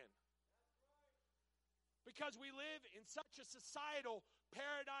guardian. Because we live in such a societal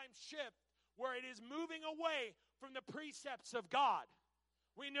paradigm shift where it is moving away from the precepts of God.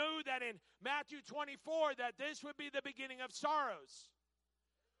 We knew that in Matthew 24 that this would be the beginning of sorrows.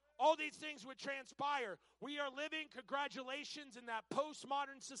 All these things would transpire. We are living, congratulations, in that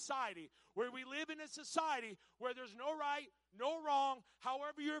postmodern society where we live in a society where there's no right, no wrong.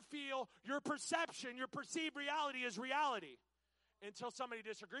 However you feel, your perception, your perceived reality is reality. until somebody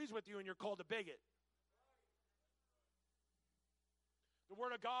disagrees with you and you're called a bigot. The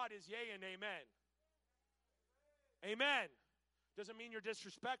Word of God is yea and amen. Amen. Doesn't mean you're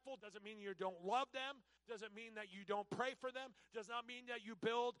disrespectful. Doesn't mean you don't love them. Doesn't mean that you don't pray for them. Does not mean that you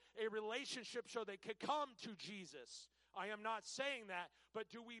build a relationship so they could come to Jesus. I am not saying that. But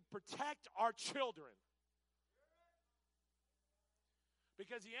do we protect our children?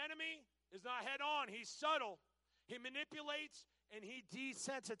 Because the enemy is not head on. He's subtle. He manipulates and he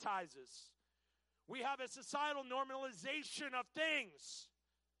desensitizes. We have a societal normalization of things.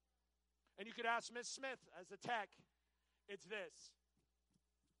 And you could ask Miss Smith as a tech, it's this.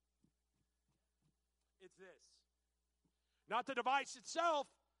 It's this. Not the device itself.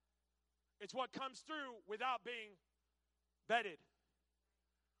 It's what comes through without being vetted,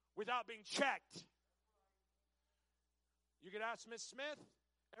 without being checked. You could ask Miss Smith.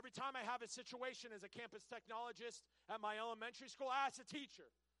 Every time I have a situation as a campus technologist at my elementary school, I ask the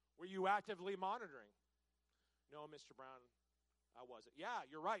teacher, were you actively monitoring? No, Mr. Brown, I wasn't. Yeah,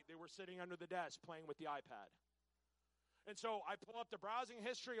 you're right. They were sitting under the desk playing with the iPad. And so I pull up the browsing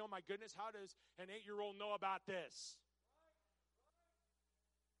history. Oh, my goodness, how does an 8-year-old know about this?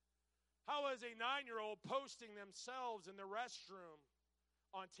 How is a 9-year-old posting themselves in the restroom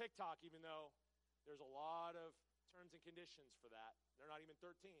on TikTok, even though there's a lot of terms and conditions for that? They're not even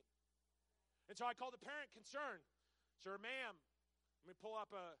 13. And so I call the parent concerned. Sir, ma'am, let me pull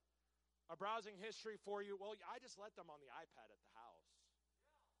up a browsing history for you. Well, I just let them on the iPad at the house.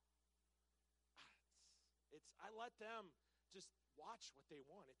 I let them just watch what they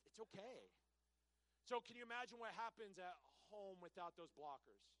want. It's okay. So can you imagine what happens at home without those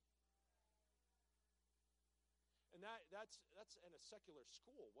blockers? And that's in a secular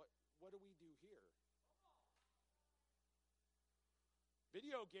school. What do we do here?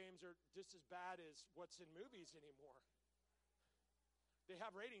 Video games are just as bad as what's in movies anymore. They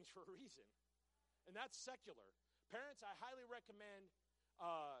have ratings for a reason. And that's secular. Parents, I highly recommend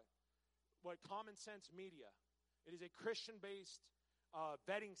Common Sense Media. It is a Christian-based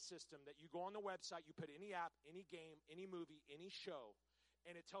vetting system that you go on the website, you put any app, any game, any movie, any show,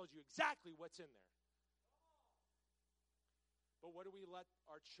 and it tells you exactly what's in there. But what do we let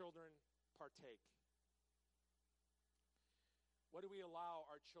our children partake? What do we allow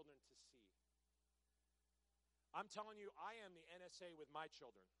our children to see? I'm telling you, I am the NSA with my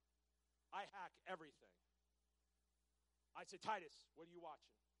children. I hack everything. I say, Titus, what are you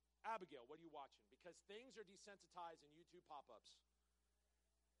watching? Abigail, what are you watching? Because things are desensitized in YouTube pop-ups.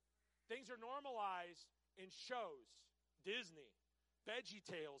 Things are normalized in shows, Disney,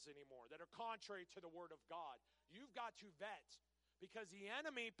 VeggieTales anymore, that are contrary to the Word of God. You've got to vet, because the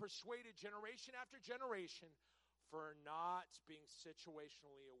enemy persuaded generation after generation for not being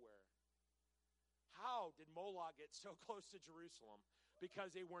situationally aware. How did Moloch get so close to Jerusalem?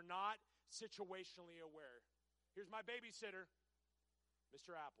 Because they were not situationally aware. Here's my babysitter,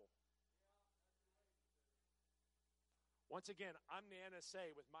 Mr. Apple. Once again, I'm the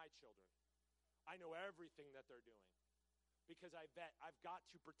NSA with my children. I know everything that they're doing because I vet. I've got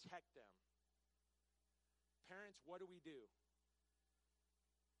to protect them. Parents, what do?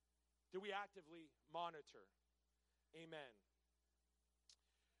 Do we actively monitor? Amen.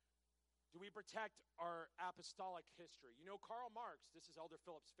 Do we protect our apostolic history? You know, Karl Marx, this is Elder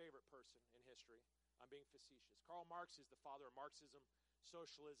Philip's favorite person in history. I'm being facetious. Karl Marx is the father of Marxism,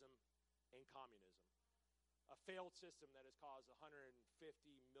 socialism, and communism. A failed system that has caused 150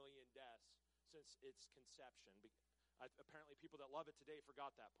 million deaths since its conception. Apparently people that love it today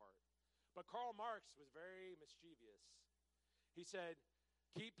forgot that part. But Karl Marx was very mischievous. He said,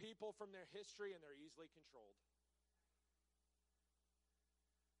 keep people from their history and they're easily controlled.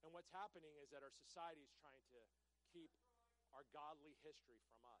 And what's happening is that our society is trying to keep our godly history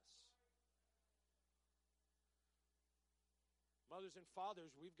from us. Mothers and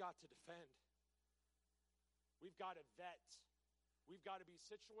fathers, we've got to defend. We've got to vet. We've got to be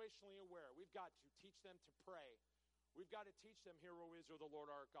situationally aware. We've got to teach them to pray. We've got to teach them, Hear, O Israel, the Lord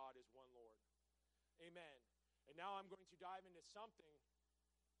our God is one Lord. Amen. And now I'm going to dive into something.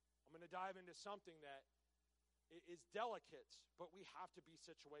 I'm going to dive into something that is delicate, but we have to be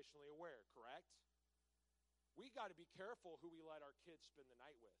situationally aware, correct? We got to be careful who we let our kids spend the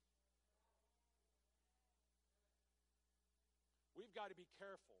night with. We've got to be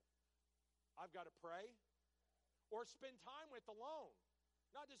careful. I've got to pray or spend time with alone.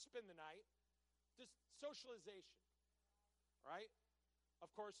 Not just spend the night, just socialization, right?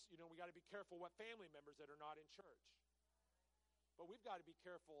 Of course, we got to be careful what family members that are not in church. But we've got to be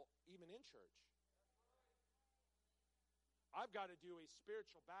careful even in church. I've got to do a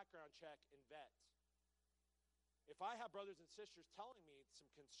spiritual background check and vet. If I have brothers and sisters telling me some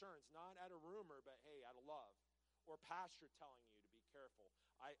concerns, not out of rumor, but hey, out of love, or pastor telling you to be careful,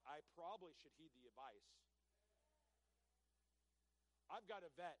 I probably should heed the advice. I've got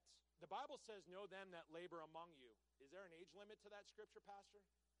a vet. The Bible says, know them that labor among you. Is there an age limit to that scripture, Pastor?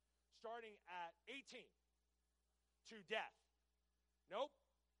 Starting at 18 to death. Nope.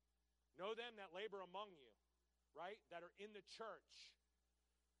 Know them that labor among you, right? That are in the church.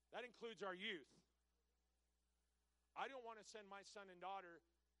 That includes our youth. I don't want to send my son and daughter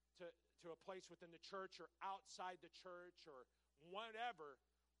to a place within the church or outside the church or whatever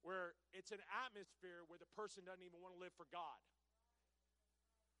where it's an atmosphere where the person doesn't even want to live for God.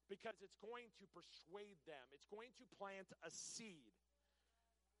 Because it's going to persuade them. It's going to plant a seed.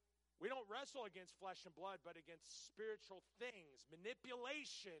 We don't wrestle against flesh and blood, but against spiritual things,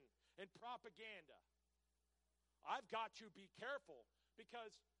 manipulation, and propaganda. I've got to be careful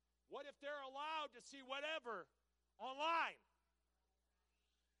because what if they're allowed to see whatever online?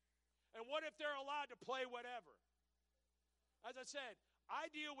 And what if they're allowed to play whatever? As I said, I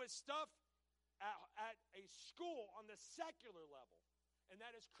deal with stuff at a school on the secular level, and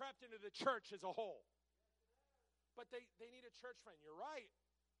that has crept into the church as a whole. But they need a church friend. You're right.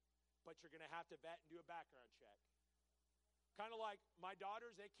 But you're going to have to vet and do a background check. Kind of like my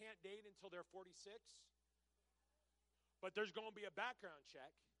daughters, they can't date until they're 46. But there's going to be a background check.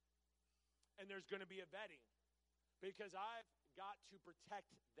 And there's going to be a vetting. Because I've got to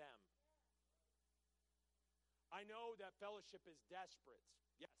protect them. I know that fellowship is desperate.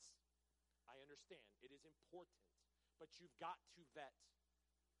 Yes, I understand. It is important. But you've got to vet.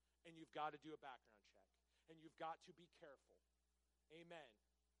 And you've got to do a background check. And you've got to be careful. Amen.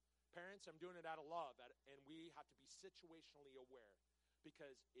 Parents, I'm doing it out of love, and we have to be situationally aware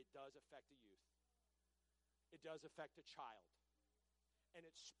because it does affect a youth. It does affect a child. And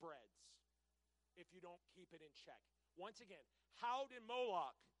it spreads if you don't keep it in check. Once again, how did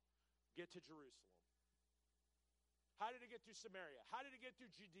Moloch get to Jerusalem? How did it get through Samaria? How did it get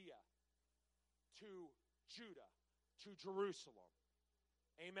through Judea? To Judah, to Jerusalem.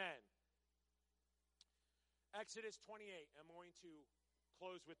 Amen. Exodus 28, I'm going to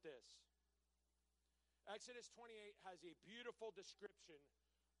close with this. Exodus 28 has a beautiful description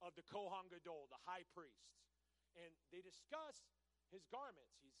of the Kohen Gadol, the high priest. And they discuss his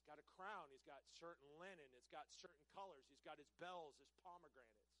garments. He's got a crown. He's got certain linen. It's got certain colors. He's got his bells, his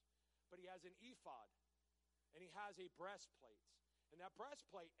pomegranates. But he has an ephod. And he has a breastplate. And that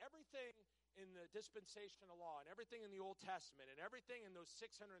breastplate, everything in the dispensational law and everything in the Old Testament and everything in those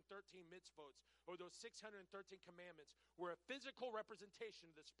 613 mitzvot or those 613 commandments were a physical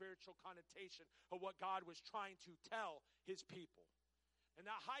representation of the spiritual connotation of what God was trying to tell his people. And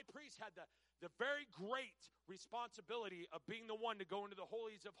that high priest had the very great responsibility of being the one to go into the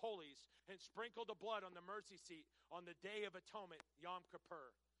holies of holies and sprinkle the blood on the mercy seat on the Day of Atonement, Yom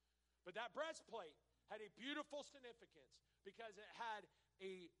Kippur. But that breastplate had a beautiful significance because it had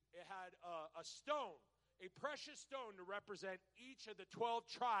a stone, a precious stone to represent each of the 12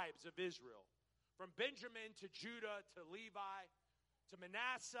 tribes of Israel, from Benjamin to Judah to Levi to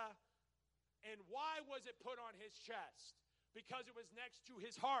Manasseh. And why was it put on his chest? Because it was next to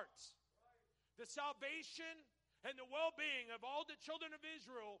his heart. The salvation and the well-being of all the children of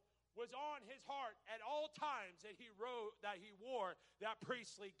Israel was on his heart at all times that he wore that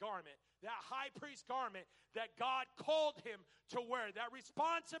priestly garment, that high priest garment that God called him to wear, that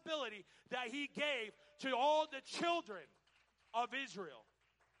responsibility that he gave to all the children of Israel.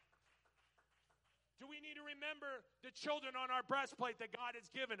 Do we need to remember the children on our breastplate that God has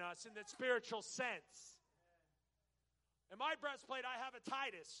given us in the spiritual sense? In my breastplate, I have a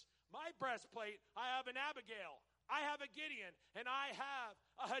Titus. My breastplate, I have an Abigail. I have a Gideon, and I have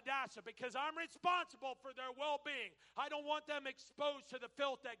a Hadassah because I'm responsible for their well-being. I don't want them exposed to the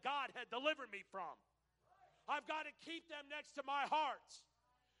filth that God had delivered me from. I've got to keep them next to my heart.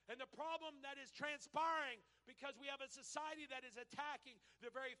 And the problem that is transpiring because we have a society that is attacking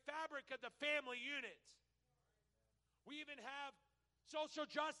the very fabric of the family unit. We even have social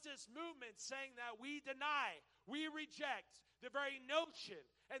justice movements saying that we deny, we reject the very notion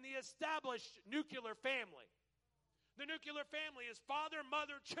and the established nuclear family. The nuclear family is father,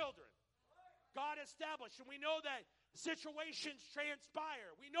 mother, children. God established, and we know that situations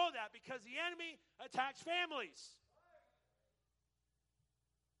transpire. We know that because the enemy attacks families.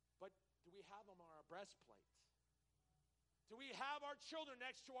 But do we have them on our breastplate? Do we have our children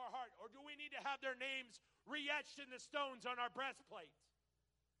next to our heart? Or do we need to have their names re-etched in the stones on our breastplate?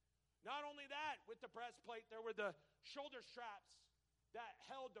 Not only that, with the breastplate, there were the shoulder straps that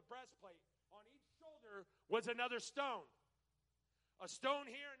held the breastplate. On each shoulder was another stone. A stone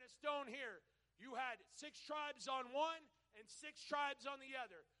here and a stone here. You had 6 tribes on one and 6 tribes on the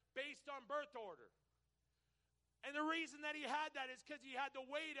other, based on birth order. And the reason that he had that is because he had the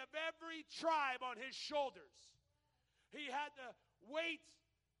weight of every tribe on his shoulders. He had the weight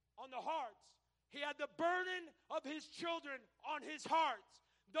on the hearts. He had the burden of his children on his hearts.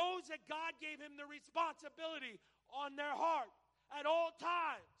 Those that God gave him the responsibility on their heart at all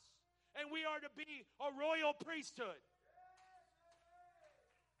times. And we are to be a royal priesthood.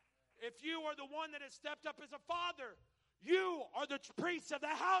 If you are the one that has stepped up as a father, you are the priest of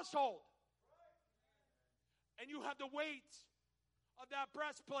the household. And you have the weight of that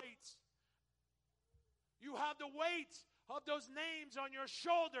breastplate. You have the weight of those names on your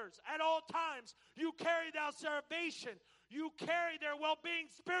shoulders at all times. You carry their salvation. You carry their well-being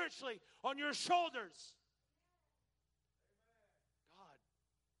spiritually on your shoulders. God,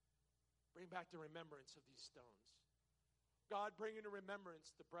 bring back the remembrance of these stones. God, bring into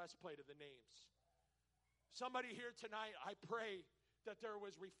remembrance the breastplate of the names. Somebody here tonight, I pray that there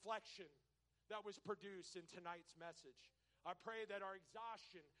was reflection that was produced in tonight's message. I pray that our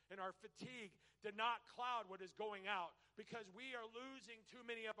exhaustion and our fatigue did not cloud what is going out, because we are losing too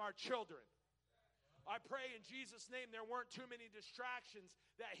many of our children. I pray in Jesus' name there weren't too many distractions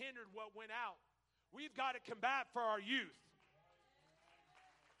that hindered what went out. We've got to combat for our youth.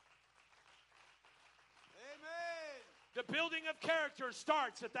 Amen. The building of character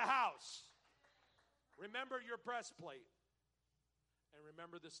starts at the house. Remember your breastplate and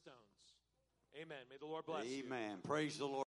remember the stones. Amen. May the Lord bless you. Amen. Praise the Lord.